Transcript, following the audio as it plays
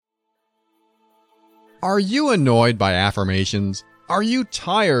Are you annoyed by affirmations? Are you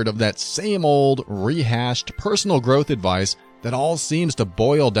tired of that same old, rehashed personal growth advice that all seems to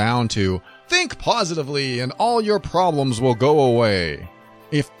boil down to, think positively and all your problems will go away?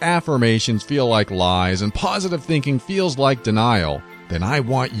 If affirmations feel like lies and positive thinking feels like denial, then I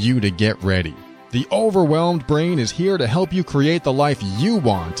want you to get ready. The overwhelmed brain is here to help you create the life you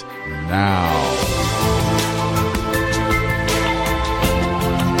want now.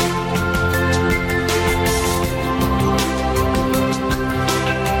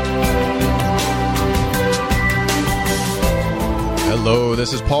 Hello,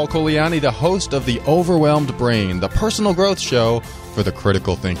 this is Paul Coliani, the host of The Overwhelmed Brain, the personal growth show for the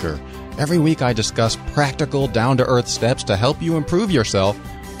critical thinker. Every week I discuss practical, down-to-earth steps to help you improve yourself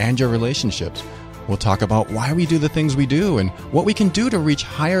and your relationships. We'll talk about why we do the things we do and what we can do to reach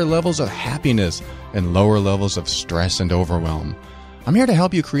higher levels of happiness and lower levels of stress and overwhelm. I'm here to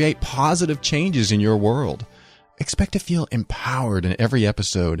help you create positive changes in your world. Expect to feel empowered in every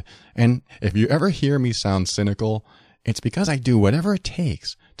episode, and if you ever hear me sound cynical, it's because I do whatever it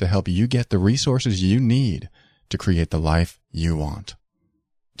takes to help you get the resources you need to create the life you want.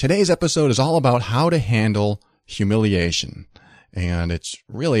 Today's episode is all about how to handle humiliation. And it's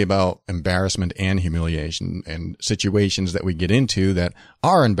really about embarrassment and humiliation and situations that we get into that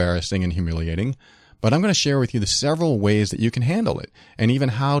are embarrassing and humiliating. But I'm going to share with you the several ways that you can handle it and even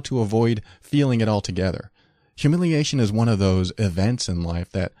how to avoid feeling it altogether. Humiliation is one of those events in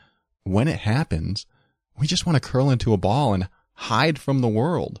life that when it happens, we just want to curl into a ball and hide from the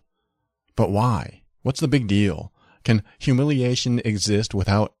world. But why? What's the big deal? Can humiliation exist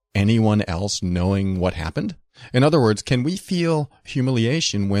without anyone else knowing what happened? In other words, can we feel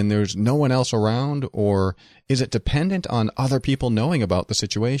humiliation when there's no one else around, or is it dependent on other people knowing about the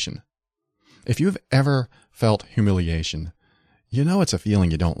situation? If you've ever felt humiliation, you know it's a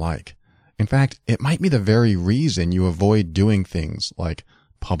feeling you don't like. In fact, it might be the very reason you avoid doing things like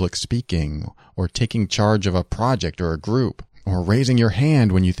public speaking, or taking charge of a project or a group, or raising your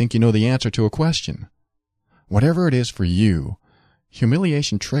hand when you think you know the answer to a question. Whatever it is for you,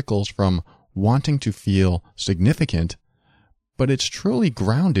 humiliation trickles from wanting to feel significant, but it's truly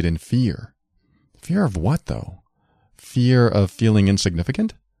grounded in fear. Fear of what, though? Fear of feeling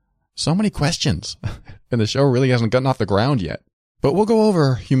insignificant? So many questions, and the show really hasn't gotten off the ground yet. But we'll go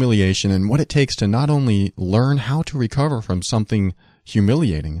over humiliation and what it takes to not only learn how to recover from something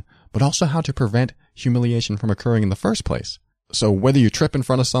humiliating, but also how to prevent humiliation from occurring in the first place. So whether you trip in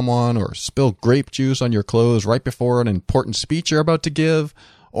front of someone or spill grape juice on your clothes right before an important speech you're about to give,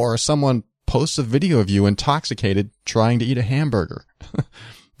 or someone posts a video of you intoxicated trying to eat a hamburger,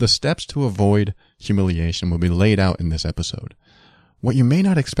 the steps to avoid humiliation will be laid out in this episode. What you may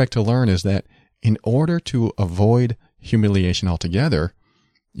not expect to learn is that in order to avoid humiliation altogether,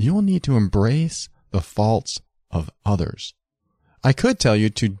 you will need to embrace the faults of others. I could tell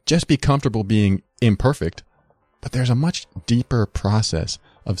you to just be comfortable being imperfect, but there's a much deeper process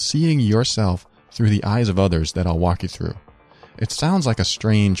of seeing yourself through the eyes of others that I'll walk you through. It sounds like a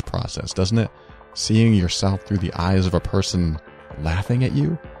strange process, doesn't it? Seeing yourself through the eyes of a person laughing at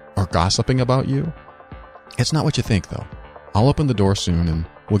you or gossiping about you. It's not what you think, though. I'll open the door soon and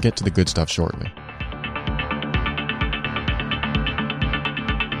we'll get to the good stuff shortly.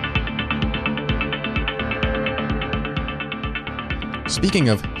 Speaking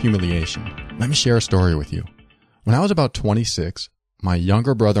of humiliation, let me share a story with you. When I was about 26, my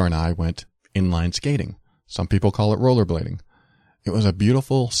younger brother and I went inline skating. Some people call it rollerblading. It was a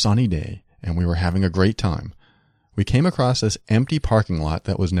beautiful sunny day and we were having a great time. We came across this empty parking lot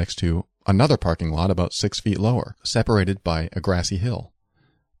that was next to another parking lot about 6 feet lower, separated by a grassy hill.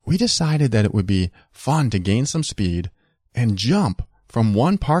 We decided that it would be fun to gain some speed and jump from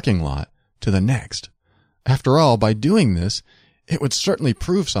one parking lot to the next. After all, by doing this, it would certainly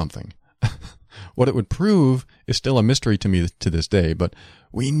prove something. What it would prove is still a mystery to me to this day, but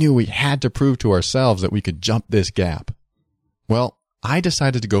we knew we had to prove to ourselves that we could jump this gap. Well, I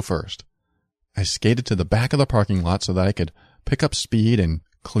decided to go first. I skated to the back of the parking lot so that I could pick up speed and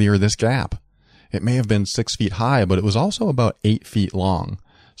clear this gap. It may have been 6 feet high, but it was also about 8 feet long,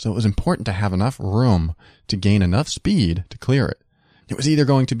 so it was important to have enough room to gain enough speed to clear it. It was either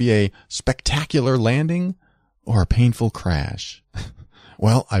going to be a spectacular landing or a painful crash.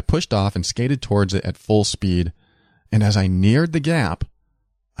 Well, I pushed off and skated towards it at full speed, and as I neared the gap,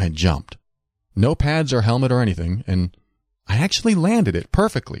 I jumped. No pads or helmet or anything, and I actually landed it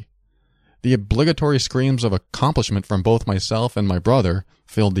perfectly. The obligatory screams of accomplishment from both myself and my brother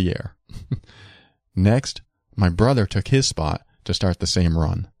filled the air. Next, my brother took his spot to start the same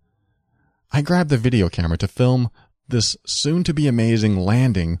run. I grabbed the video camera to film this soon-to-be amazing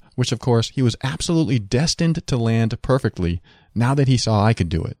landing, which of course he was absolutely destined to land perfectly now that he saw I could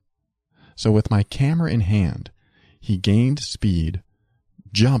do it. So with my camera in hand, he gained speed,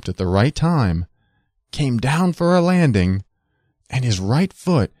 jumped at the right time, came down for a landing, and his right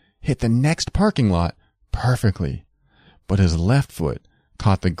foot hit the next parking lot perfectly. But his left foot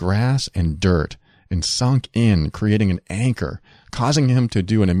caught the grass and dirt and sunk in, creating an anchor, causing him to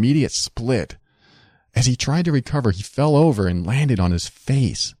do an immediate split. As he tried to recover, he fell over and landed on his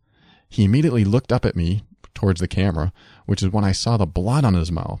face. He immediately looked up at me towards the camera, which is when I saw the blood on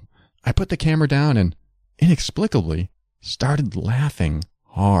his mouth. I put the camera down and, inexplicably, started laughing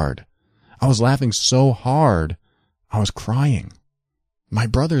hard. I was laughing so hard, I was crying. My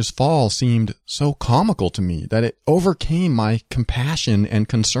brother's fall seemed so comical to me that it overcame my compassion and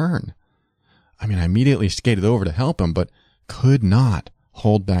concern. I immediately skated over to help him, but could not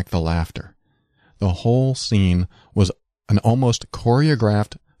hold back the laughter. The whole scene was an almost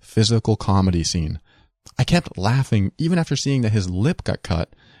choreographed physical comedy scene. I kept laughing even after seeing that his lip got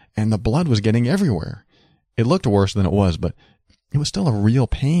cut and the blood was getting everywhere. It looked worse than it was, but it was still a real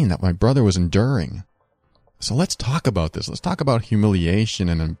pain that my brother was enduring. So let's talk about this. Let's talk about humiliation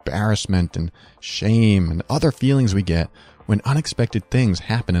and embarrassment and shame and other feelings we get when unexpected things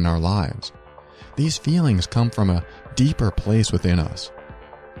happen in our lives. These feelings come from a deeper place within us.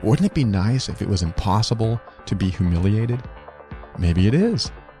 Wouldn't it be nice if it was impossible to be humiliated? Maybe it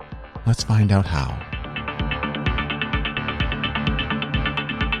is. Let's find out how.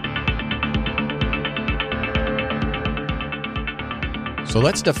 So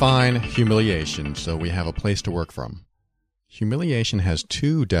let's define humiliation so we have a place to work from. Humiliation has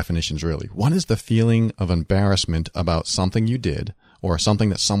two definitions, really. One is the feeling of embarrassment about something you did or something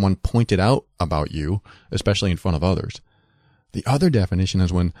that someone pointed out about you, especially in front of others. The other definition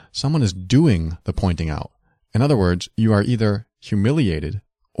is when someone is doing the pointing out. In other words, you are either humiliated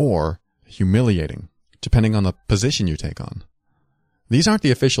or humiliating, depending on the position you take on. These aren't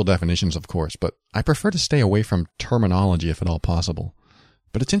the official definitions, of course, but I prefer to stay away from terminology if at all possible.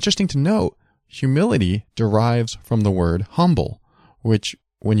 But it's interesting to note, humility derives from the word humble, which,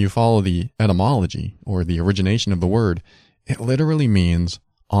 when you follow the etymology, or the origination of the word, it literally means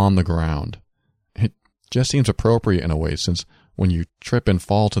on the ground. It just seems appropriate in a way, since when you trip and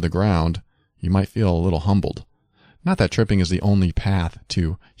fall to the ground, you might feel a little humbled. Not that tripping is the only path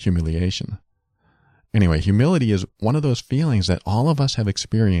to humiliation. Anyway, humility is one of those feelings that all of us have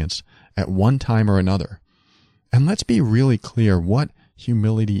experienced at one time or another. And let's be really clear what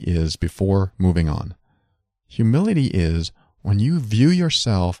humility is before moving on. Humility is when you view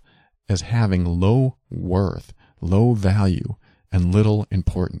yourself as having low worth, low value, and little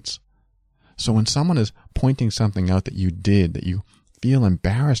importance. So when someone is pointing something out that you did that you feel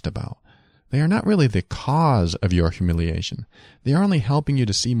embarrassed about, they are not really the cause of your humiliation. They are only helping you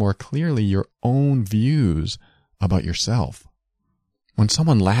to see more clearly your own views about yourself. When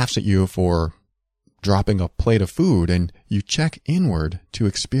someone laughs at you for dropping a plate of food and you check inward to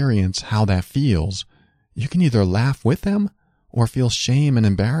experience how that feels, you can either laugh with them or feel shame and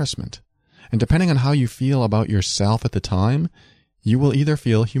embarrassment. And depending on how you feel about yourself at the time, you will either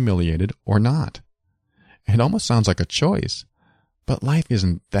feel humiliated or not. It almost sounds like a choice, but life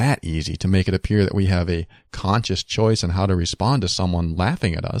isn't that easy to make it appear that we have a conscious choice on how to respond to someone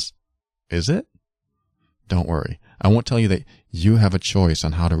laughing at us, is it? Don't worry, I won't tell you that you have a choice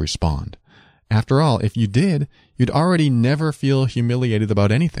on how to respond. After all, if you did, you'd already never feel humiliated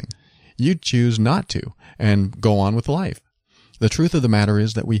about anything. You'd choose not to and go on with life. The truth of the matter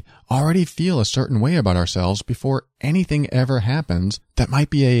is that we already feel a certain way about ourselves before anything ever happens that might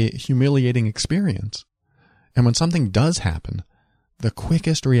be a humiliating experience. And when something does happen, the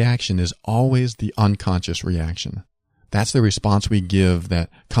quickest reaction is always the unconscious reaction. That's the response we give that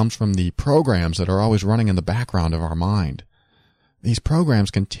comes from the programs that are always running in the background of our mind. These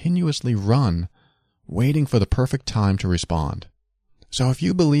programs continuously run, waiting for the perfect time to respond. So if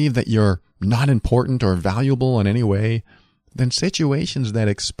you believe that you're not important or valuable in any way, then situations that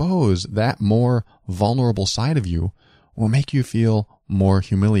expose that more vulnerable side of you will make you feel more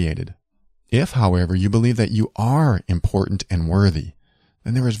humiliated. If, however, you believe that you are important and worthy,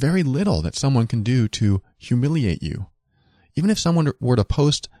 then there is very little that someone can do to humiliate you. Even if someone were to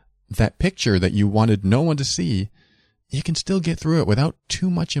post that picture that you wanted no one to see, you can still get through it without too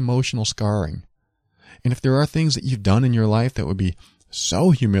much emotional scarring. And if there are things that you've done in your life that would be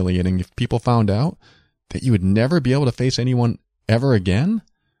so humiliating if people found out that you would never be able to face anyone ever again,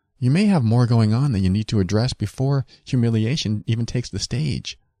 you may have more going on that you need to address before humiliation even takes the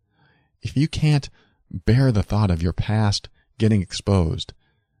stage. If you can't bear the thought of your past getting exposed,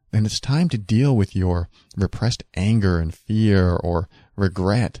 then it's time to deal with your repressed anger and fear or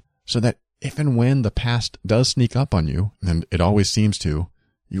regret so that if and when the past does sneak up on you, and it always seems to,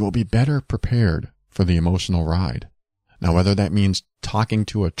 you will be better prepared for the emotional ride. Now, whether that means talking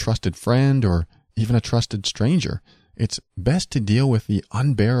to a trusted friend or even a trusted stranger, it's best to deal with the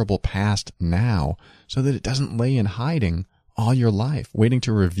unbearable past now so that it doesn't lay in hiding all your life, waiting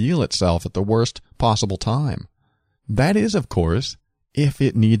to reveal itself at the worst possible time. That is, of course, if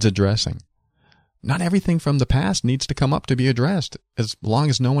it needs addressing. Not everything from the past needs to come up to be addressed, as long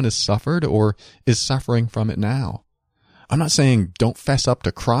as no one has suffered or is suffering from it now. I'm not saying don't fess up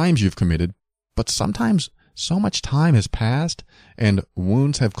to crimes you've committed, but sometimes so much time has passed and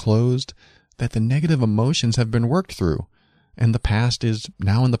wounds have closed that the negative emotions have been worked through, and the past is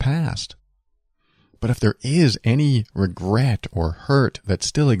now in the past. But if there is any regret or hurt that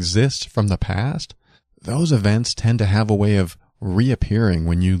still exists from the past, those events tend to have a way of reappearing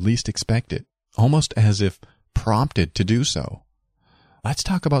when you least expect it, almost as if prompted to do so. Let's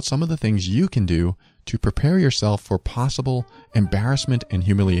talk about some of the things you can do to prepare yourself for possible embarrassment and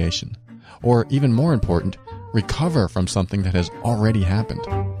humiliation, or even more important, recover from something that has already happened.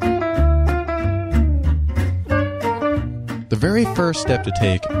 The very first step to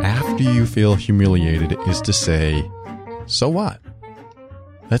take after you feel humiliated is to say, so what?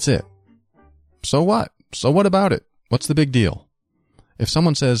 That's it. So what? So what about it? What's the big deal? If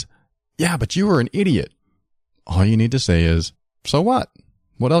someone says, yeah, but you were an idiot, all you need to say is, so what?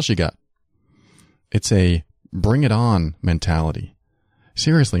 What else you got? It's a bring it on mentality.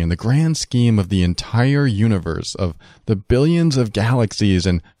 Seriously, in the grand scheme of the entire universe, of the billions of galaxies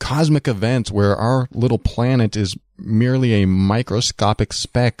and cosmic events where our little planet is merely a microscopic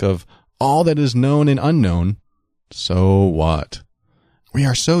speck of all that is known and unknown, so what? We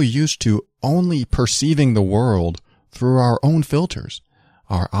are so used to only perceiving the world through our own filters.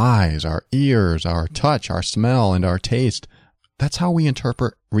 Our eyes, our ears, our touch, our smell, and our taste. That's how we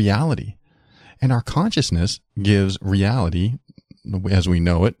interpret reality. And our consciousness gives reality, as we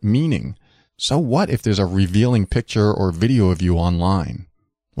know it, meaning. So what if there's a revealing picture or video of you online?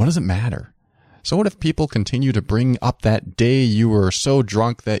 What does it matter? So what if people continue to bring up that day you were so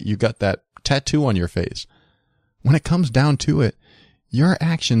drunk that you got that tattoo on your face? When it comes down to it, your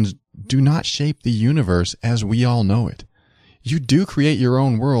actions do not shape the universe as we all know it. You do create your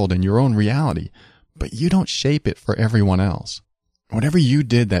own world and your own reality, but you don't shape it for everyone else. Whatever you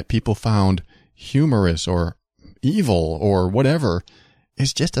did that people found humorous or evil or whatever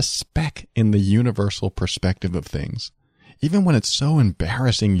is just a speck in the universal perspective of things. Even when it's so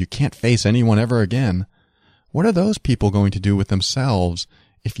embarrassing you can't face anyone ever again, what are those people going to do with themselves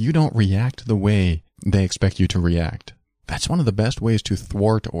if you don't react the way they expect you to react? That's one of the best ways to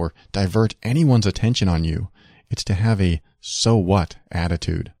thwart or divert anyone's attention on you. It's to have a so what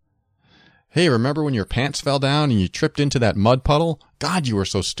attitude. Hey, remember when your pants fell down and you tripped into that mud puddle? God, you were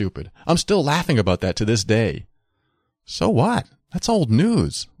so stupid. I'm still laughing about that to this day. So what? That's old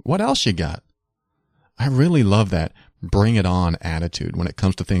news. What else you got? I really love that bring it on attitude when it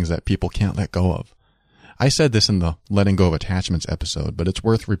comes to things that people can't let go of. I said this in the letting go of attachments episode, but it's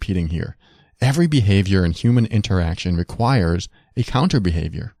worth repeating here. Every behavior in human interaction requires a counter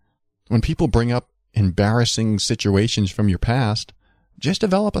behavior. When people bring up embarrassing situations from your past, just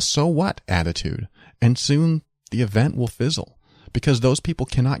develop a so what attitude, and soon the event will fizzle, because those people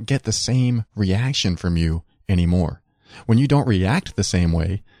cannot get the same reaction from you anymore. When you don't react the same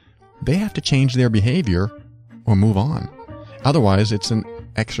way, they have to change their behavior or move on. Otherwise, it's an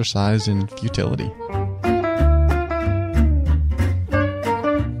exercise in futility.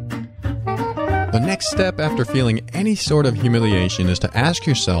 The next step after feeling any sort of humiliation is to ask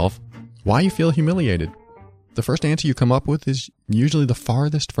yourself why you feel humiliated. The first answer you come up with is usually the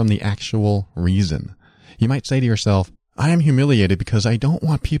farthest from the actual reason. You might say to yourself, I am humiliated because I don't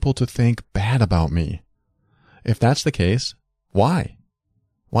want people to think bad about me. If that's the case, why?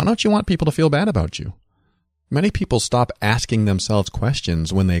 Why don't you want people to feel bad about you? Many people stop asking themselves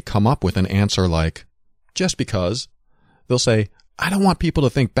questions when they come up with an answer like, just because. They'll say, I don't want people to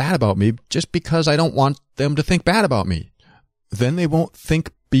think bad about me just because I don't want them to think bad about me. Then they won't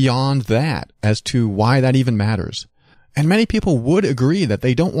think beyond that as to why that even matters. And many people would agree that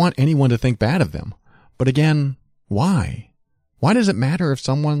they don't want anyone to think bad of them. But again, why? Why does it matter if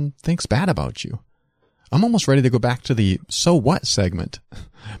someone thinks bad about you? I'm almost ready to go back to the so what segment.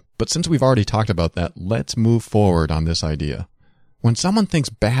 But since we've already talked about that, let's move forward on this idea. When someone thinks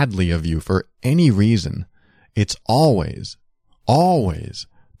badly of you for any reason, it's always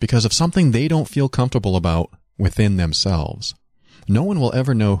because of something they don't feel comfortable about within themselves. No one will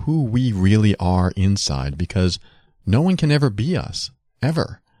ever know who we really are inside because no one can ever be us,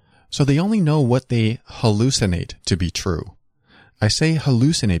 ever. So they only know what they hallucinate to be true. I say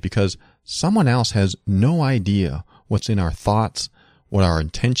hallucinate because someone else has no idea what's in our thoughts, what our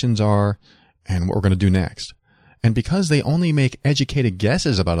intentions are, and what we're going to do next. And because they only make educated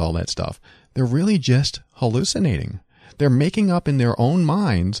guesses about all that stuff, they're really just hallucinating. They're making up in their own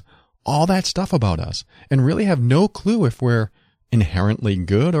minds all that stuff about us and really have no clue if we're inherently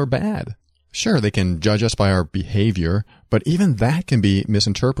good or bad. Sure, they can judge us by our behavior, but even that can be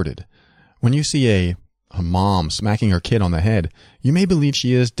misinterpreted. When you see a mom smacking her kid on the head, you may believe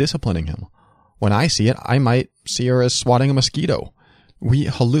she is disciplining him. When I see it, I might see her as swatting a mosquito. We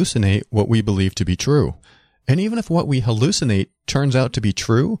hallucinate what we believe to be true. And even if what we hallucinate turns out to be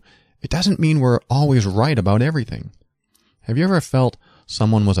true, it doesn't mean we're always right about everything. Have you ever felt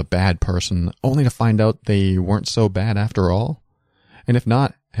someone was a bad person only to find out they weren't so bad after all? And if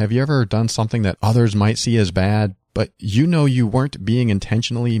not, have you ever done something that others might see as bad, but you know you weren't being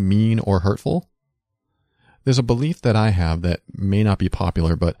intentionally mean or hurtful? There's a belief that I have that may not be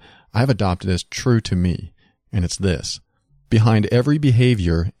popular, but I've adopted as true to me, and it's this. Behind every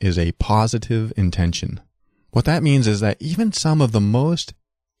behavior is a positive intention. What that means is that even some of the most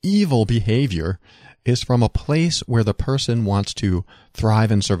evil behavior is from a place where the person wants to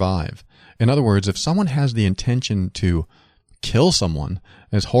thrive and survive. In other words, if someone has the intention to kill someone,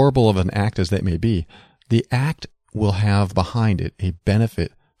 as horrible of an act as that may be, the act will have behind it a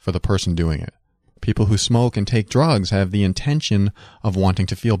benefit for the person doing it. People who smoke and take drugs have the intention of wanting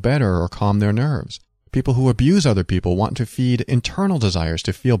to feel better or calm their nerves. People who abuse other people want to feed internal desires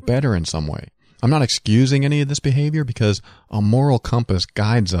to feel better in some way. I'm not excusing any of this behavior because a moral compass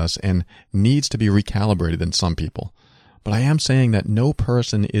guides us and needs to be recalibrated in some people. But I am saying that no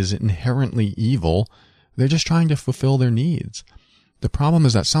person is inherently evil. They're just trying to fulfill their needs. The problem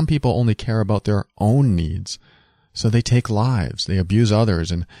is that some people only care about their own needs. So they take lives, they abuse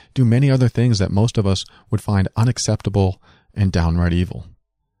others, and do many other things that most of us would find unacceptable and downright evil.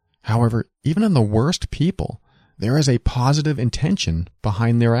 However, even in the worst people, there is a positive intention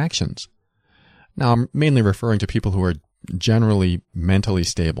behind their actions. Now, I'm mainly referring to people who are generally mentally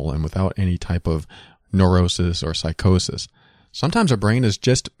stable and without any type of neurosis or psychosis. Sometimes our brain is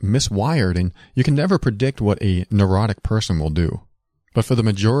just miswired, and you can never predict what a neurotic person will do. But for the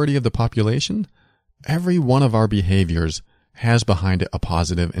majority of the population, every one of our behaviors has behind it a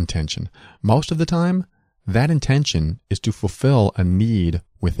positive intention. Most of the time, that intention is to fulfill a need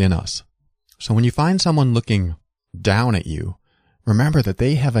within us. So when you find someone looking down at you, remember that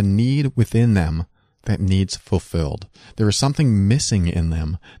they have a need within them that needs fulfilled. There is something missing in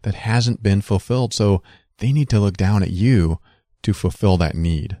them that hasn't been fulfilled, so they need to look down at you to fulfill that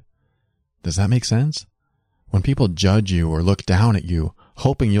need. Does that make sense? When people judge you or look down at you,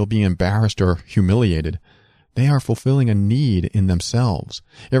 hoping you'll be embarrassed or humiliated, they are fulfilling a need in themselves.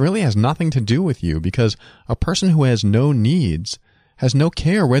 It really has nothing to do with you because a person who has no needs has no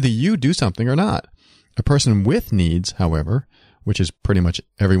care whether you do something or not. A person with needs, however, which is pretty much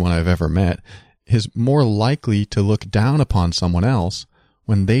everyone I've ever met, is more likely to look down upon someone else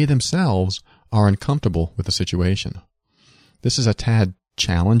when they themselves are uncomfortable with the situation. This is a tad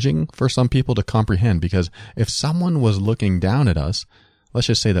challenging for some people to comprehend because if someone was looking down at us, let's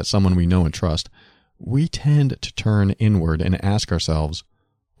just say that someone we know and trust, we tend to turn inward and ask ourselves,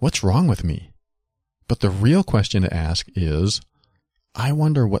 what's wrong with me? But the real question to ask is, I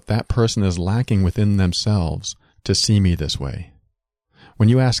wonder what that person is lacking within themselves to see me this way. When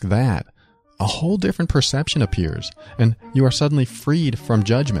you ask that, a whole different perception appears, and you are suddenly freed from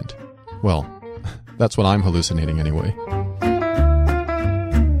judgment. Well, that's what I'm hallucinating anyway.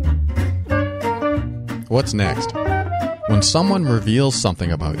 What's next? When someone reveals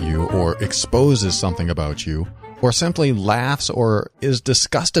something about you, or exposes something about you, or simply laughs or is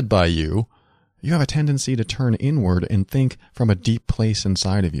disgusted by you, you have a tendency to turn inward and think from a deep place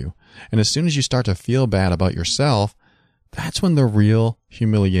inside of you. And as soon as you start to feel bad about yourself, that's when the real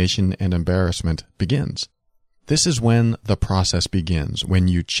humiliation and embarrassment begins. This is when the process begins, when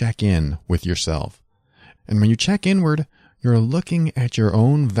you check in with yourself. And when you check inward, you're looking at your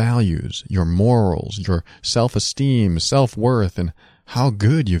own values, your morals, your self-esteem, self-worth, and how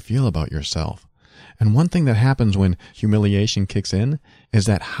good you feel about yourself. And one thing that happens when humiliation kicks in is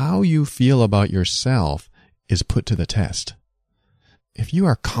that how you feel about yourself is put to the test. If you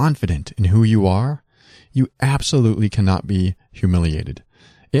are confident in who you are, you absolutely cannot be humiliated.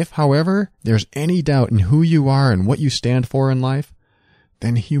 If, however, there's any doubt in who you are and what you stand for in life,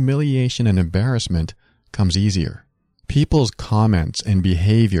 then humiliation and embarrassment comes easier. People's comments and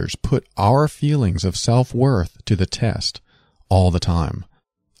behaviors put our feelings of self-worth to the test all the time.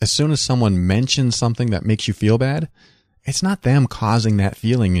 As soon as someone mentions something that makes you feel bad, It's not them causing that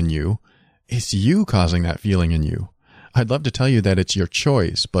feeling in you. It's you causing that feeling in you. I'd love to tell you that it's your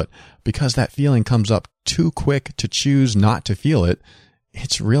choice, but because that feeling comes up too quick to choose not to feel it,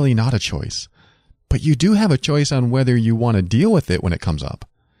 it's really not a choice. But you do have a choice on whether you want to deal with it when it comes up.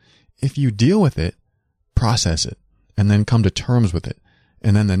 If you deal with it, process it, and then come to terms with it,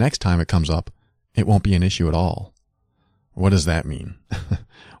 and then the next time it comes up, it won't be an issue at all. What does that mean?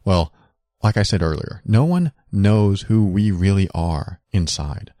 Well, like I said earlier, no one knows who we really are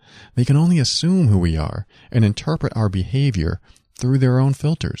inside. They can only assume who we are and interpret our behavior through their own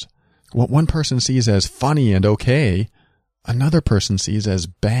filters. What one person sees as funny and okay, another person sees as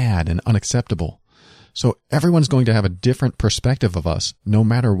bad and unacceptable. So everyone's going to have a different perspective of us, no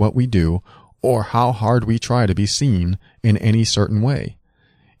matter what we do or how hard we try to be seen in any certain way.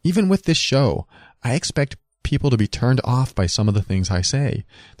 Even with this show, I expect people to be turned off by some of the things I say.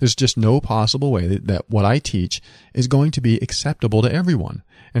 There's just no possible way that what I teach is going to be acceptable to everyone.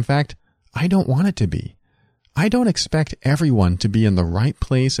 In fact, I don't want it to be. I don't expect everyone to be in the right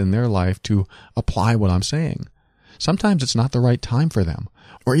place in their life to apply what I'm saying. Sometimes it's not the right time for them,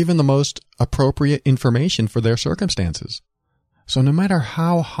 or even the most appropriate information for their circumstances. So no matter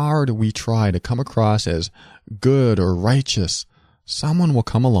how hard we try to come across as good or righteous, someone will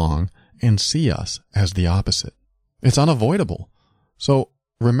come along and see us as the opposite. It's unavoidable. So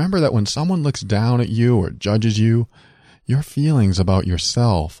remember that when someone looks down at you or judges you, your feelings about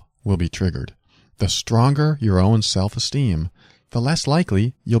yourself will be triggered. The stronger your own self-esteem, the less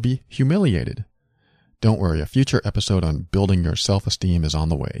likely you'll be humiliated. Don't worry, a future episode on building your self-esteem is on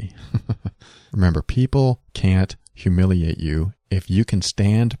the way. Remember, people can't humiliate you if you can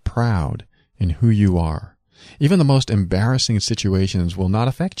stand proud in who you are. Even the most embarrassing situations will not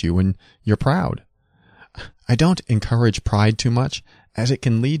affect you when you're proud. I don't encourage pride too much, as it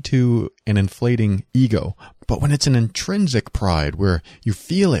can lead to an inflating ego. But when it's an intrinsic pride where you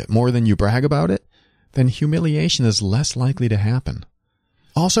feel it more than you brag about it, then humiliation is less likely to happen.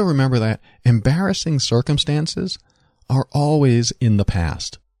 Also remember that embarrassing circumstances are always in the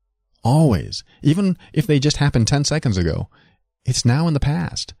past. Always. Even if they just happened 10 seconds ago, it's now in the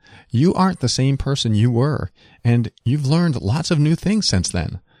past. You aren't the same person you were, and you've learned lots of new things since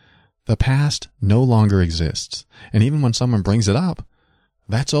then. The past no longer exists, and even when someone brings it up,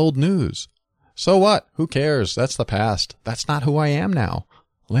 that's old news. So what? Who cares? That's the past. That's not who I am now.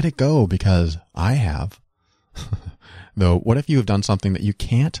 Let it go, because I have. Though, what if you have done something that you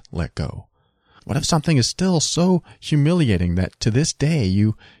can't let go? What if something is still so humiliating that to this day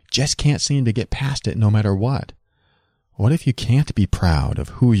you just can't seem to get past it no matter what? What if you can't be proud of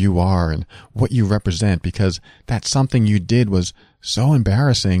who you are and what you represent because that something you did was so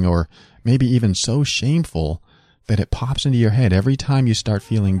embarrassing or maybe even so shameful that it pops into your head every time you start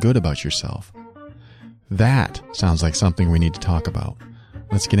feeling good about yourself? That sounds like something we need to talk about.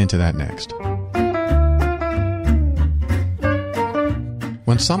 Let's get into that next.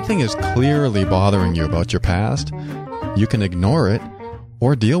 When something is clearly bothering you about your past, you can ignore it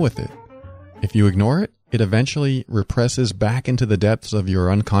or deal with it. If you ignore it, it eventually represses back into the depths of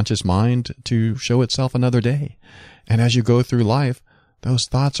your unconscious mind to show itself another day. And as you go through life, those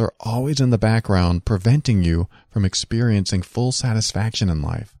thoughts are always in the background, preventing you from experiencing full satisfaction in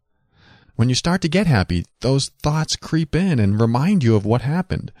life. When you start to get happy, those thoughts creep in and remind you of what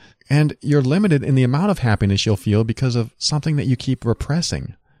happened. And you're limited in the amount of happiness you'll feel because of something that you keep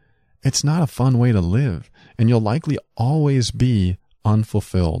repressing. It's not a fun way to live, and you'll likely always be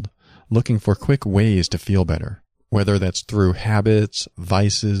unfulfilled, looking for quick ways to feel better, whether that's through habits,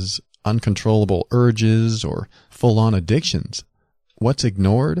 vices, uncontrollable urges, or full-on addictions. What's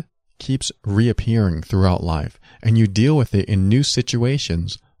ignored keeps reappearing throughout life, and you deal with it in new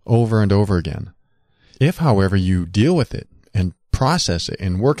situations over and over again. If, however, you deal with it and process it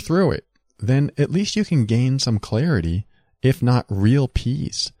and work through it, then at least you can gain some clarity, if not real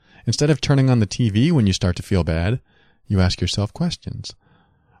peace. Instead of turning on the TV when you start to feel bad, you ask yourself questions,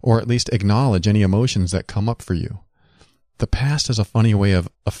 or at least acknowledge any emotions that come up for you. The past is a funny way of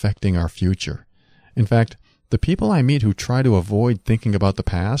affecting our future. In fact, the people I meet who try to avoid thinking about the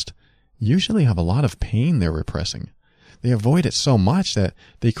past usually have a lot of pain they're repressing. They avoid it so much that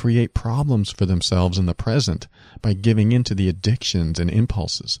they create problems for themselves in the present by giving in to the addictions and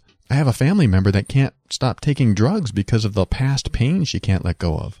impulses. I have a family member that can't stop taking drugs because of the past pain she can't let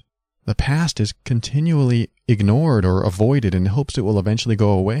go of. The past is continually ignored or avoided in hopes it will eventually go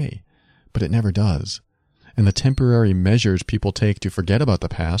away, but it never does. And the temporary measures people take to forget about the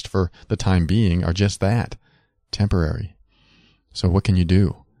past for the time being are just that, temporary. So what can you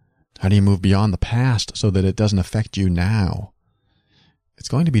do? How do you move beyond the past so that it doesn't affect you now? It's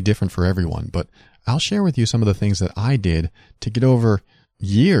going to be different for everyone, but I'll share with you some of the things that I did to get over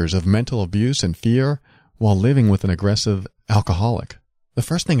years of mental abuse and fear while living with an aggressive alcoholic. The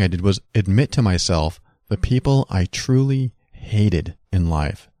first thing I did was admit to myself the people I truly hated in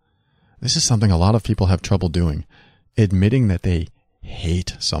life. This is something a lot of people have trouble doing, admitting that they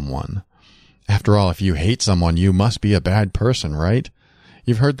hate someone. After all, if you hate someone, you must be a bad person, right?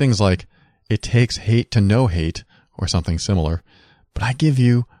 You've heard things like, it takes hate to know hate, or something similar, but I give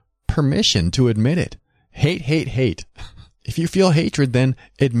you permission to admit it. Hate, hate, hate. If you feel hatred, then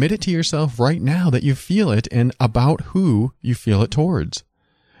admit it to yourself right now that you feel it and about who you feel it towards.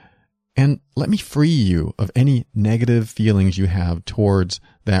 And let me free you of any negative feelings you have towards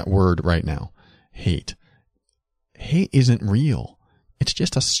that word right now. Hate. Hate isn't real. It's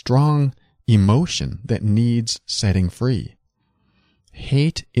just a strong emotion that needs setting free.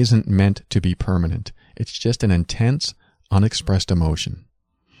 Hate isn't meant to be permanent. It's just an intense, unexpressed emotion.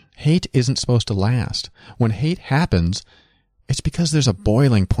 Hate isn't supposed to last. When hate happens, it's because there's a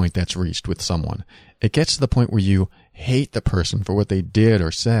boiling point that's reached with someone. It gets to the point where you hate the person for what they did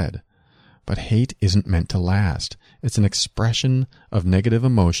or said. But hate isn't meant to last. It's an expression of negative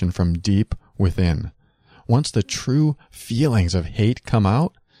emotion from deep within. Once the true feelings of hate come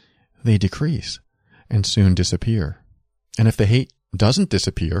out, they decrease and soon disappear. And if the hate doesn't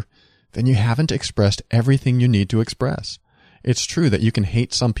disappear, then you haven't expressed everything you need to express. It's true that you can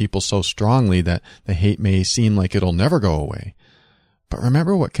hate some people so strongly that the hate may seem like it'll never go away. But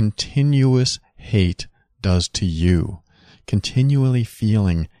remember what continuous hate does to you. Continually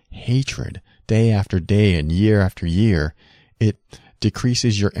feeling hatred day after day and year after year, it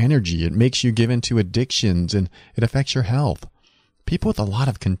decreases your energy. It makes you give into addictions and it affects your health. People with a lot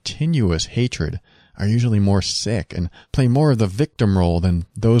of continuous hatred are usually more sick and play more of the victim role than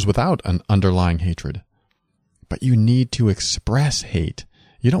those without an underlying hatred. But you need to express hate.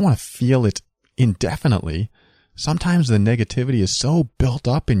 You don't want to feel it indefinitely. Sometimes the negativity is so built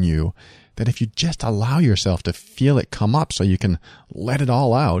up in you that if you just allow yourself to feel it come up so you can let it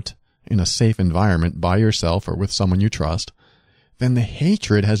all out in a safe environment by yourself or with someone you trust, then the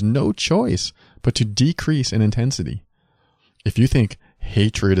hatred has no choice but to decrease in intensity. If you think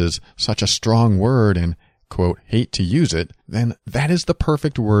hatred is such a strong word and, quote, hate to use it, then that is the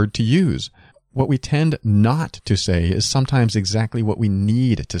perfect word to use. What we tend not to say is sometimes exactly what we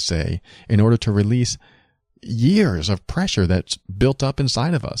need to say in order to release years of pressure that's built up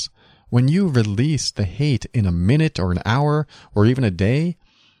inside of us. When you release the hate in a minute or an hour or even a day,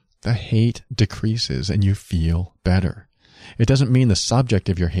 the hate decreases and you feel better. It doesn't mean the subject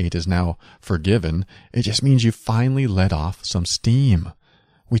of your hate is now forgiven. It just means you finally let off some steam.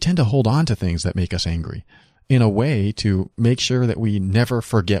 We tend to hold on to things that make us angry in a way to make sure that we never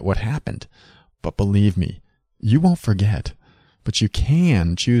forget what happened. But believe me, you won't forget, but you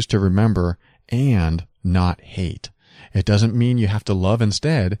can choose to remember and not hate. It doesn't mean you have to love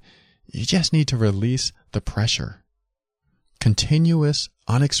instead. You just need to release the pressure. Continuous,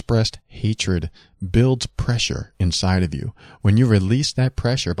 unexpressed hatred builds pressure inside of you. When you release that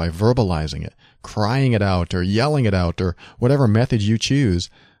pressure by verbalizing it, crying it out, or yelling it out, or whatever method you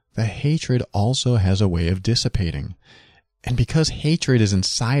choose, the hatred also has a way of dissipating. And because hatred is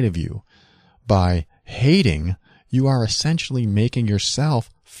inside of you, by hating, you are essentially making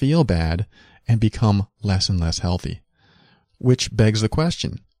yourself feel bad and become less and less healthy. Which begs the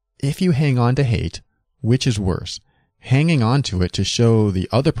question, if you hang on to hate, which is worse? Hanging on to it to show the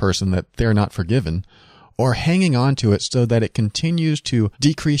other person that they're not forgiven, or hanging on to it so that it continues to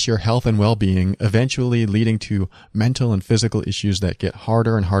decrease your health and well-being, eventually leading to mental and physical issues that get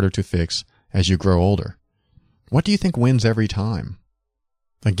harder and harder to fix as you grow older? What do you think wins every time?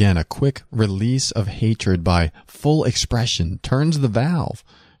 Again, a quick release of hatred by full expression turns the valve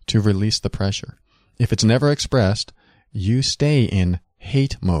to release the pressure. If it's never expressed, you stay in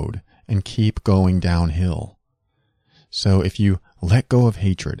hate mode and keep going downhill. So if you let go of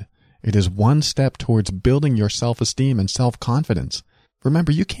hatred, it is one step towards building your self-esteem and self-confidence.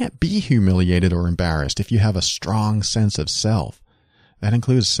 Remember, you can't be humiliated or embarrassed if you have a strong sense of self. That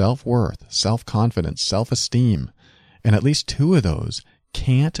includes self-worth, self-confidence, self-esteem, and at least two of those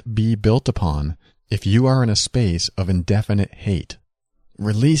can't be built upon if you are in a space of indefinite hate.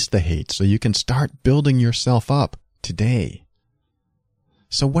 Release the hate so you can start building yourself up today.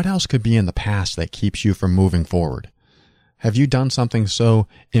 So what else could be in the past that keeps you from moving forward? Have you done something so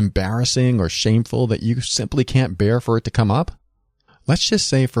embarrassing or shameful that you simply can't bear for it to come up? Let's just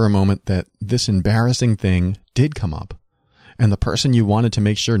say for a moment that this embarrassing thing did come up, and the person you wanted to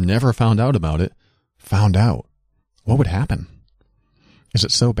make sure never found out about it found out. What would happen? Is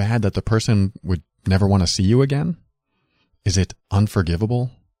it so bad that the person would never want to see you again? Is it unforgivable?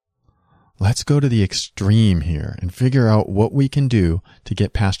 Let's go to the extreme here and figure out what we can do to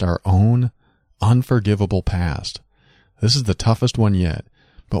get past our own unforgivable past. This is the toughest one yet.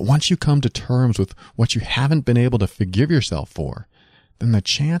 But once you come to terms with what you haven't been able to forgive yourself for, then the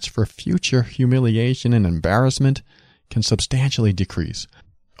chance for future humiliation and embarrassment can substantially decrease.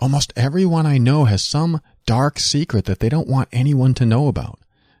 Almost everyone I know has some dark secret that they don't want anyone to know about.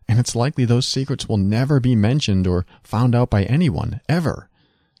 And it's likely those secrets will never be mentioned or found out by anyone, ever.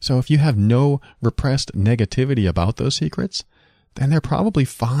 So if you have no repressed negativity about those secrets, then they're probably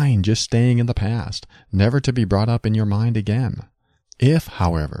fine just staying in the past, never to be brought up in your mind again. If,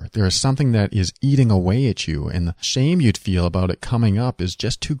 however, there is something that is eating away at you and the shame you'd feel about it coming up is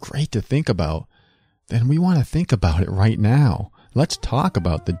just too great to think about, then we want to think about it right now. Let's talk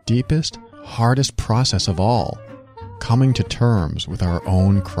about the deepest, hardest process of all, coming to terms with our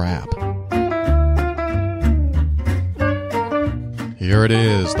own crap. Here it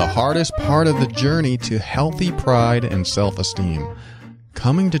is, the hardest part of the journey to healthy pride and self-esteem,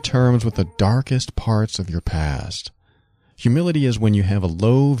 coming to terms with the darkest parts of your past. Humility is when you have a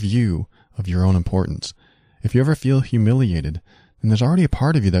low view of your own importance. If you ever feel humiliated, then there's already a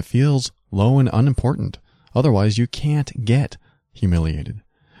part of you that feels low and unimportant. Otherwise, you can't get humiliated.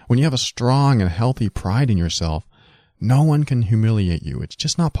 When you have a strong and healthy pride in yourself, no one can humiliate you. It's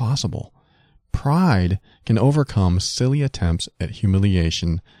just not possible. Pride can overcome silly attempts at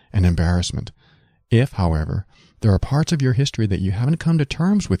humiliation and embarrassment. If, however, there are parts of your history that you haven't come to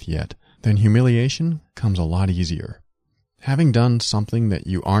terms with yet, then humiliation comes a lot easier. Having done something that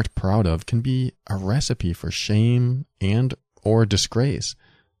you aren't proud of can be a recipe for shame and or disgrace.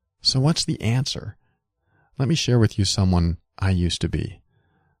 So what's the answer? Let me share with you someone I used to be.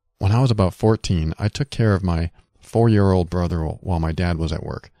 When I was about 14, I took care of my 4-year-old brother while my dad was at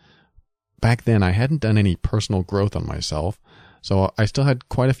work. Back then, I hadn't done any personal growth on myself, so I still had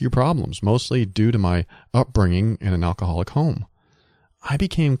quite a few problems, mostly due to my upbringing in an alcoholic home. I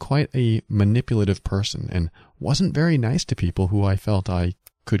became quite a manipulative person and wasn't very nice to people who I felt I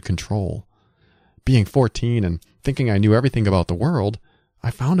could control. Being 14 and thinking I knew everything about the world, I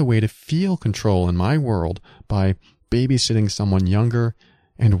found a way to feel control in my world by babysitting someone younger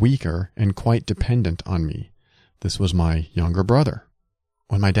and weaker and quite dependent on me. This was my younger brother.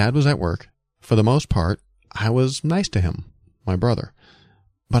 When my dad was at work, for the most part, I was nice to him, my brother.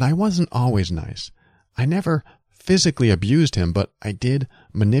 But I wasn't always nice. I never physically abused him, but I did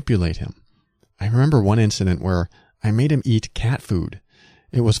manipulate him. I remember one incident where I made him eat cat food.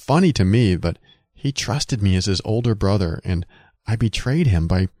 It was funny to me, but he trusted me as his older brother, and I betrayed him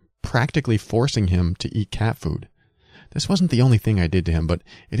by practically forcing him to eat cat food. This wasn't the only thing I did to him, but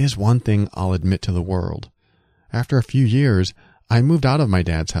it is one thing I'll admit to the world. After a few years, I moved out of my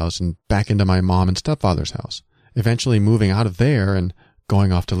dad's house and back into my mom and stepfather's house, eventually moving out of there and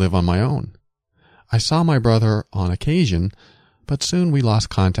going off to live on my own. I saw my brother on occasion, but soon we lost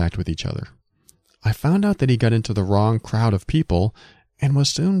contact with each other. I found out that he got into the wrong crowd of people and was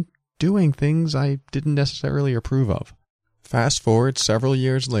soon doing things I didn't necessarily approve of. Fast forward several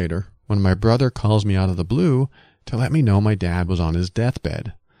years later, when my brother calls me out of the blue to let me know my dad was on his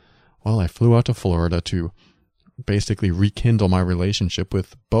deathbed. Well, I flew out to Florida to basically rekindle my relationship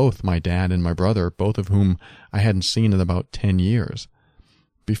with both my dad and my brother, both of whom I hadn't seen in about 10 years.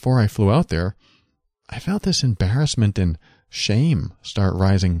 Before I flew out there, I felt this embarrassment and shame start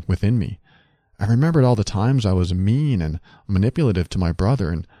rising within me. I remembered all the times I was mean and manipulative to my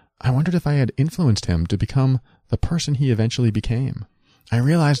brother, and I wondered if I had influenced him to become the person he eventually became. I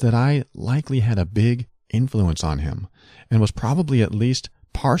realized that I likely had a big influence on him and was probably at least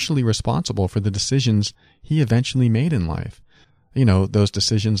partially responsible for the decisions he eventually made in life. You know, those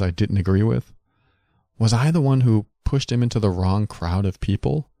decisions I didn't agree with. Was I the one who pushed him into the wrong crowd of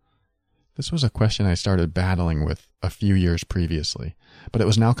people? This was a question I started battling with a few years previously, but it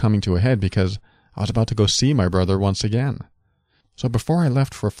was now coming to a head because I was about to go see my brother once again. So before I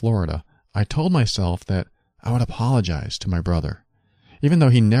left for Florida, I told myself that I would apologize to my brother. Even though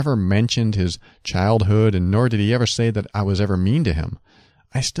he never mentioned his childhood and nor did he ever say that I was ever mean to him,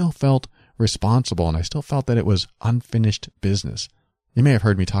 I still felt responsible and I still felt that it was unfinished business. You may have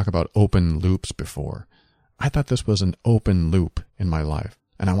heard me talk about open loops before. I thought this was an open loop in my life,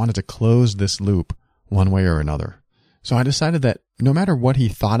 and I wanted to close this loop one way or another. So I decided that no matter what he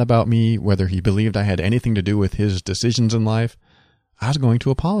thought about me, whether he believed I had anything to do with his decisions in life, I was going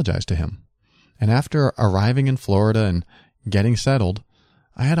to apologize to him. And after arriving in Florida and getting settled,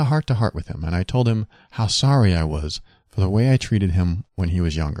 I had a heart-to-heart with him, and I told him how sorry I was for the way I treated him when he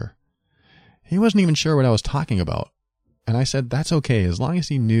was younger. He wasn't even sure what I was talking about, and I said that's okay as long as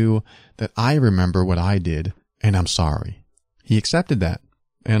he knew that I remember what I did, and I'm sorry. He accepted that,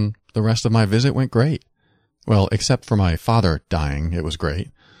 and the rest of my visit went great. Well, except for my father dying, it was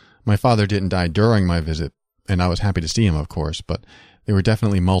great. My father didn't die during my visit, and I was happy to see him, of course, but there were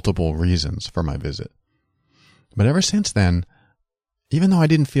definitely multiple reasons for my visit. But ever since then, even though I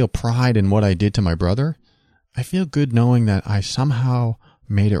didn't feel pride in what I did to my brother, I feel good knowing that I somehow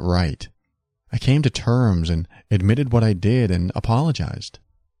made it right. I came to terms and admitted what I did and apologized.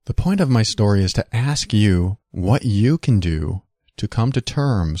 The point of my story is to ask you what you can do to come to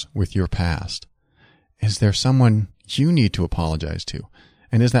terms with your past. Is there someone you need to apologize to?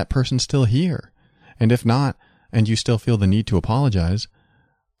 And is that person still here? And if not, and you still feel the need to apologize,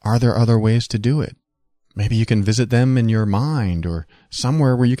 are there other ways to do it? Maybe you can visit them in your mind or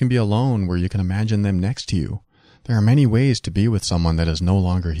somewhere where you can be alone, where you can imagine them next to you. There are many ways to be with someone that is no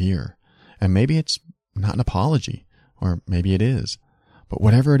longer here. And maybe it's not an apology, or maybe it is. But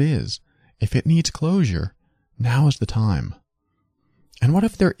whatever it is, if it needs closure, now is the time. And what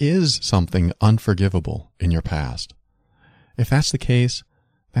if there is something unforgivable in your past? If that's the case,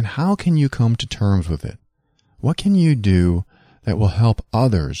 then how can you come to terms with it? What can you do that will help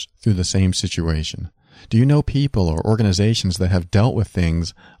others through the same situation? Do you know people or organizations that have dealt with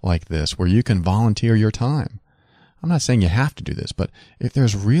things like this where you can volunteer your time? I'm not saying you have to do this, but if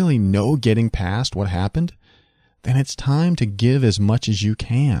there's really no getting past what happened, then it's time to give as much as you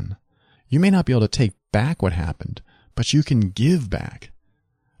can. You may not be able to take back what happened, but you can give back.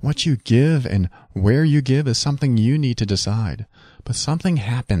 What you give and where you give is something you need to decide. But something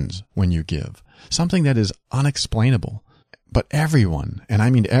happens when you give, something that is unexplainable. But everyone, and I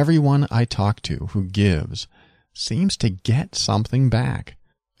mean everyone I talk to who gives, seems to get something back.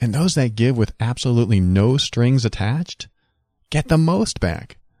 And those that give with absolutely no strings attached get the most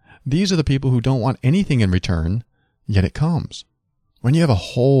back. These are the people who don't want anything in return, yet it comes. When you have a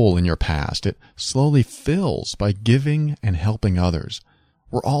hole in your past, it slowly fills by giving and helping others.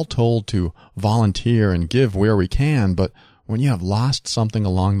 We're all told to volunteer and give where we can, but when you have lost something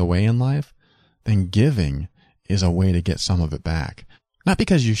along the way in life, then giving is a way to get some of it back. Not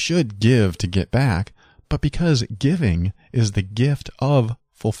because you should give to get back, but because giving is the gift of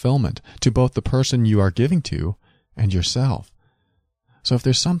fulfillment to both the person you are giving to and yourself. So if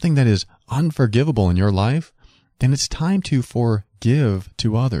there's something that is unforgivable in your life, then it's time to forgive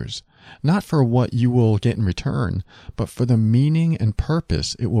to others. Not for what you will get in return, but for the meaning and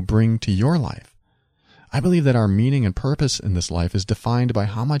purpose it will bring to your life. I believe that our meaning and purpose in this life is defined by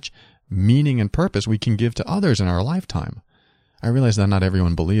how much meaning and purpose we can give to others in our lifetime. I realize that not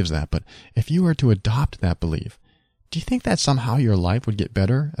everyone believes that, but if you were to adopt that belief, do you think that somehow your life would get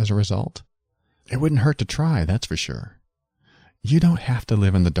better as a result? It wouldn't hurt to try, that's for sure. You don't have to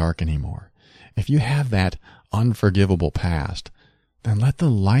live in the dark anymore. If you have that unforgivable past, then let the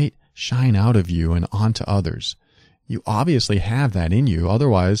light shine out of you and onto others. You obviously have that in you,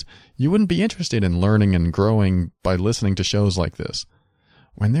 otherwise you wouldn't be interested in learning and growing by listening to shows like this.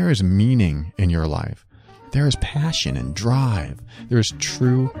 When there is meaning in your life, there is passion and drive, there is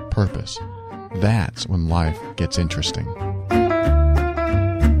true purpose. That's when life gets interesting.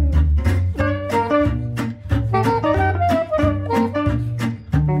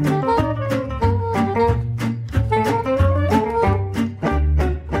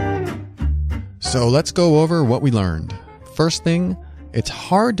 So let's go over what we learned. First thing, it's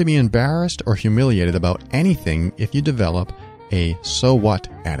hard to be embarrassed or humiliated about anything if you develop a so what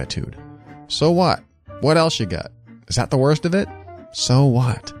attitude. So what? What else you got? Is that the worst of it? So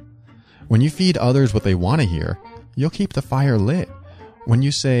what? When you feed others what they want to hear, you'll keep the fire lit. When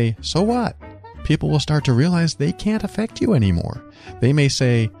you say, so what? People will start to realize they can't affect you anymore. They may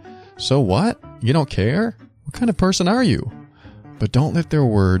say, so what? You don't care? What kind of person are you? But don't let their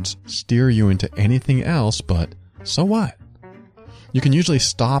words steer you into anything else but, so what? You can usually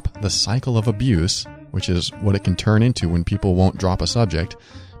stop the cycle of abuse, which is what it can turn into when people won't drop a subject,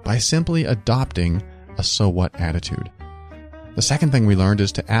 by simply adopting a so what attitude. The second thing we learned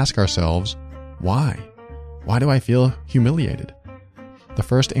is to ask ourselves, why? Why do I feel humiliated? The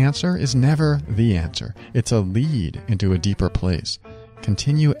first answer is never the answer. It's a lead into a deeper place.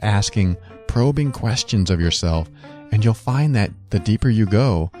 Continue asking probing questions of yourself, and you'll find that the deeper you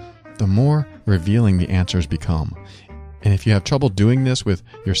go, the more revealing the answers become. And if you have trouble doing this with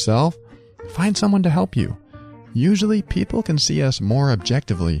yourself, find someone to help you. Usually people can see us more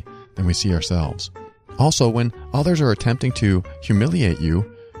objectively than we see ourselves. Also, when others are attempting to humiliate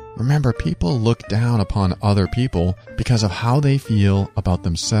you, remember people look down upon other people because of how they feel about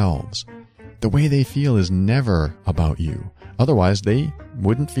themselves. The way they feel is never about you. Otherwise, they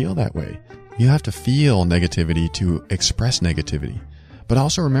wouldn't feel that way. You have to feel negativity to express negativity. But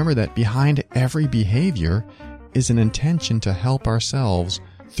also remember that behind every behavior is an intention to help ourselves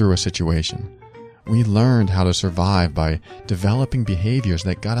through a situation. We learned how to survive by developing behaviors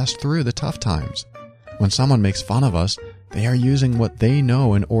that got us through the tough times. When someone makes fun of us, they are using what they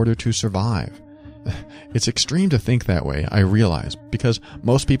know in order to survive. It's extreme to think that way, I realize, because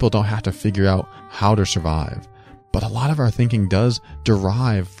most people don't have to figure out how to survive. But a lot of our thinking does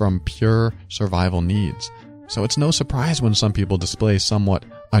derive from pure survival needs. So it's no surprise when some people display somewhat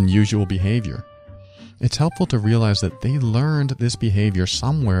unusual behavior. It's helpful to realize that they learned this behavior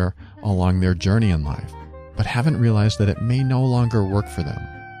somewhere along their journey in life, but haven't realized that it may no longer work for them.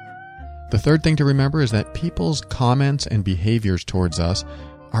 The third thing to remember is that people's comments and behaviors towards us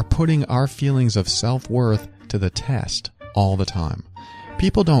are putting our feelings of self-worth to the test all the time.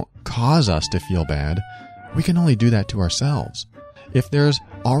 People don't cause us to feel bad. We can only do that to ourselves. If there's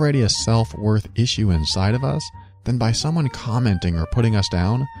already a self-worth issue inside of us, then by someone commenting or putting us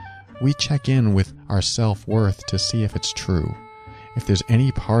down, we check in with our self-worth to see if it's true. If there's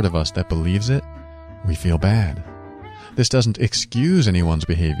any part of us that believes it, we feel bad. This doesn't excuse anyone's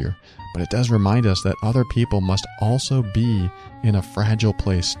behavior, but it does remind us that other people must also be in a fragile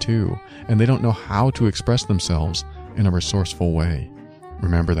place too, and they don't know how to express themselves in a resourceful way.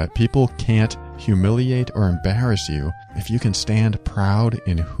 Remember that people can't humiliate or embarrass you if you can stand proud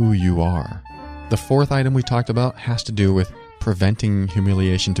in who you are. The fourth item we talked about has to do with preventing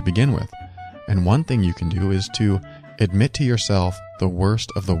humiliation to begin with. And one thing you can do is to admit to yourself the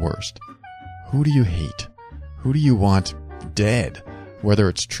worst of the worst. Who do you hate? Who do you want dead? Whether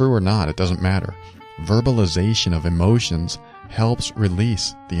it's true or not, it doesn't matter. Verbalization of emotions helps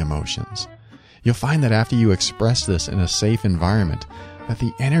release the emotions. You'll find that after you express this in a safe environment, that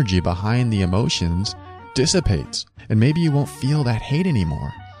the energy behind the emotions dissipates, and maybe you won't feel that hate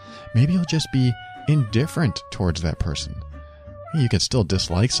anymore. Maybe you'll just be indifferent towards that person. You can still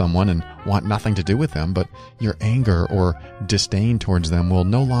dislike someone and want nothing to do with them, but your anger or disdain towards them will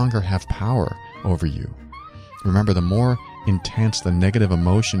no longer have power over you. Remember, the more intense the negative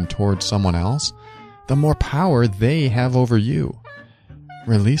emotion towards someone else, the more power they have over you.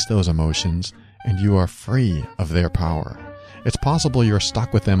 Release those emotions, and you are free of their power. It's possible you're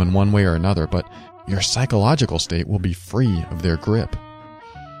stuck with them in one way or another, but your psychological state will be free of their grip.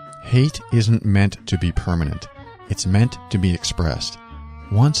 Hate isn't meant to be permanent. It's meant to be expressed.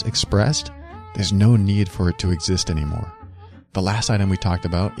 Once expressed, there's no need for it to exist anymore. The last item we talked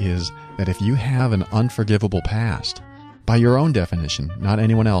about is that if you have an unforgivable past, by your own definition, not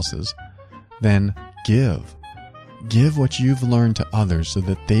anyone else's, then give. Give what you've learned to others so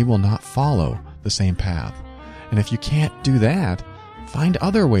that they will not follow the same path. And if you can't do that, find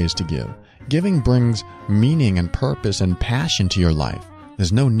other ways to give. Giving brings meaning and purpose and passion to your life.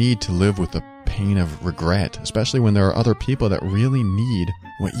 There's no need to live with the pain of regret, especially when there are other people that really need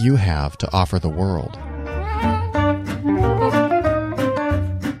what you have to offer the world.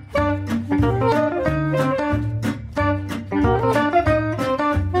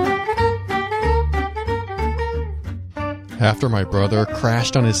 After my brother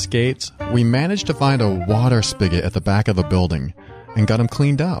crashed on his skates, we managed to find a water spigot at the back of the building and got him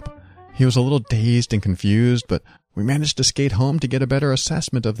cleaned up. He was a little dazed and confused, but we managed to skate home to get a better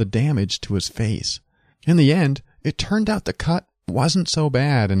assessment of the damage to his face. In the end, it turned out the cut wasn't so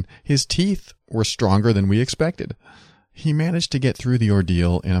bad, and his teeth were stronger than we expected. He managed to get through the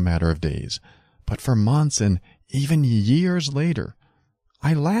ordeal in a matter of days. But for months and even years later,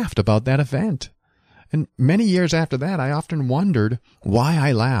 I laughed about that event. And many years after that, I often wondered why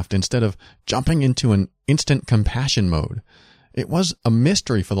I laughed instead of jumping into an instant compassion mode. It was a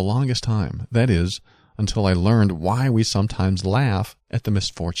mystery for the longest time. That is, until I learned why we sometimes laugh at the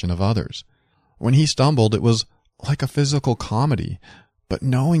misfortune of others. When he stumbled, it was like a physical comedy, but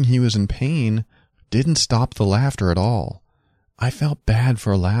knowing he was in pain didn't stop the laughter at all. I felt bad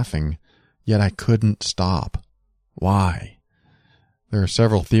for laughing, yet I couldn't stop. Why? There are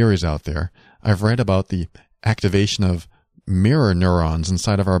several theories out there. I've read about the activation of mirror neurons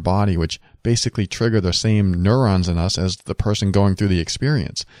inside of our body, which basically trigger the same neurons in us as the person going through the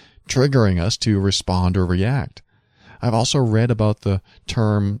experience, triggering us to respond or react. I've also read about the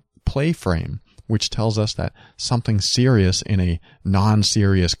term play frame, which tells us that something serious in a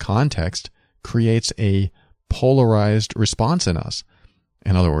non-serious context creates a polarized response in us.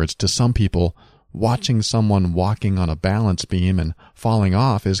 In other words, to some people, watching someone walking on a balance beam and falling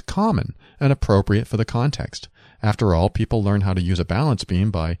off is common and appropriate for the context. After all, people learn how to use a balance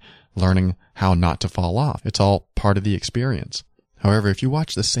beam by learning how not to fall off. It's all part of the experience. However, if you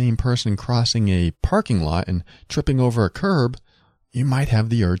watch the same person crossing a parking lot and tripping over a curb, you might have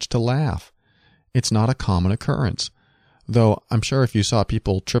the urge to laugh. It's not a common occurrence. Though I'm sure if you saw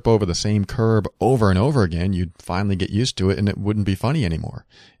people trip over the same curb over and over again, you'd finally get used to it and it wouldn't be funny anymore.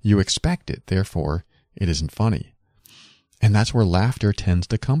 You expect it, therefore it isn't funny. And that's where laughter tends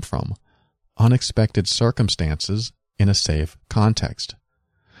to come from. Unexpected circumstances in a safe context.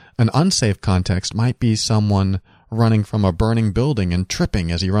 An unsafe context might be someone running from a burning building and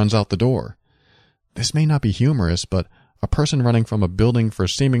tripping as he runs out the door. This may not be humorous, but a person running from a building for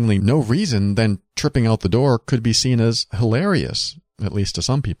seemingly no reason, then tripping out the door, could be seen as hilarious, at least to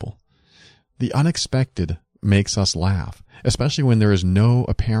some people. The unexpected makes us laugh, especially when there is no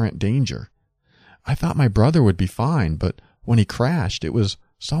apparent danger. I thought my brother would be fine, but when he crashed, it was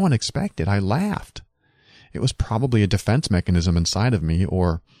so unexpected, I laughed. It was probably a defense mechanism inside of me,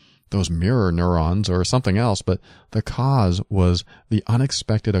 or those mirror neurons, or something else, but the cause was the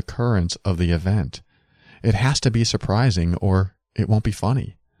unexpected occurrence of the event. It has to be surprising, or it won't be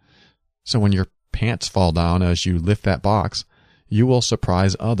funny. So when your pants fall down as you lift that box, you will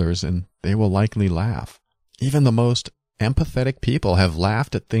surprise others, and they will likely laugh. Even the most empathetic people have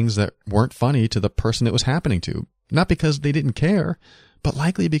laughed at things that weren't funny to the person it was happening to. Not because they didn't care, but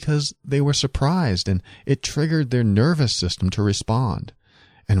likely because they were surprised, and it triggered their nervous system to respond.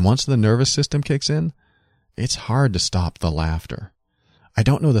 And once the nervous system kicks in, it's hard to stop the laughter. I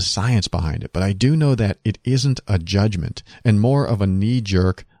don't know the science behind it, but I do know that it isn't a judgment and more of a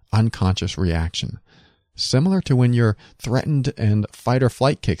knee-jerk, unconscious reaction. Similar to when you're threatened and fight or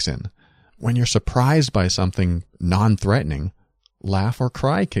flight kicks in. When you're surprised by something non-threatening, laugh or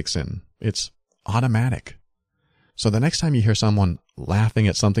cry kicks in. It's automatic. So the next time you hear someone laughing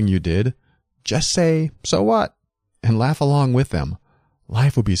at something you did, just say, "So what?" and laugh along with them.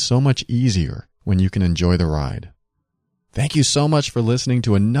 Life will be so much easier when you can enjoy the ride. Thank you so much for listening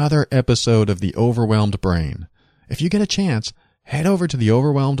to another episode of The Overwhelmed Brain. If you get a chance, head over to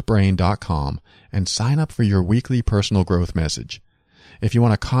theoverwhelmedbrain.com and sign up for your weekly personal growth message. If you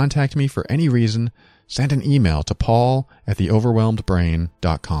want to contact me for any reason, send an email to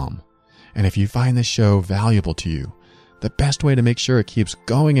paul@theoverwhelmedbrain.com. And if you find this show valuable to you, the best way to make sure it keeps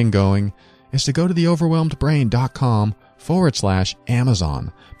going and going is to go to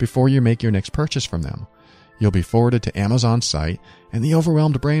theoverwhelmedbrain.com/Amazon before you make your next purchase from them. You'll be forwarded to Amazon's site, and the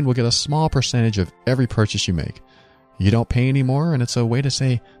Overwhelmed Brain will get a small percentage of every purchase you make. You don't pay anymore, and it's a way to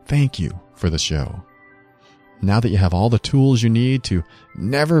say thank you for the show. Now that you have all the tools you need to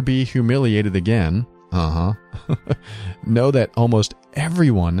never be humiliated again, know that almost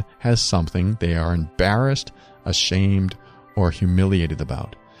everyone has something they are embarrassed, ashamed, or humiliated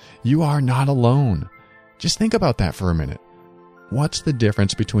about. You are not alone. Just think about that for a minute. What's the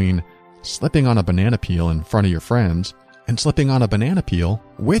difference between slipping on a banana peel in front of your friends and slipping on a banana peel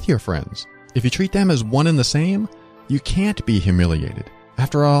with your friends? If you treat them as one and the same, you can't be humiliated.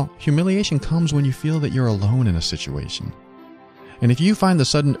 After all, humiliation comes when you feel that you're alone in a situation. And if you find the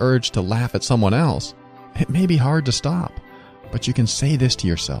sudden urge to laugh at someone else, it may be hard to stop, but you can say this to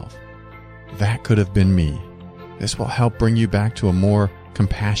yourself: that could have been me. This will help bring you back to a more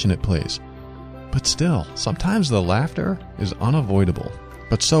compassionate place. But still, sometimes the laughter is unavoidable.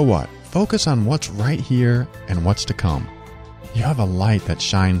 But so what? Focus on what's right here and what's to come. You have a light that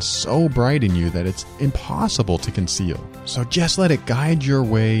shines so bright in you that it's impossible to conceal. So just let it guide your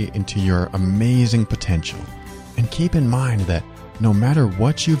way into your amazing potential. And keep in mind that no matter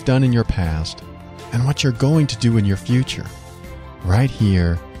what you've done in your past and what you're going to do in your future, right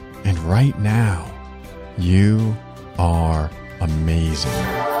here and right now, you are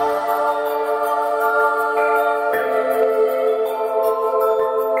amazing.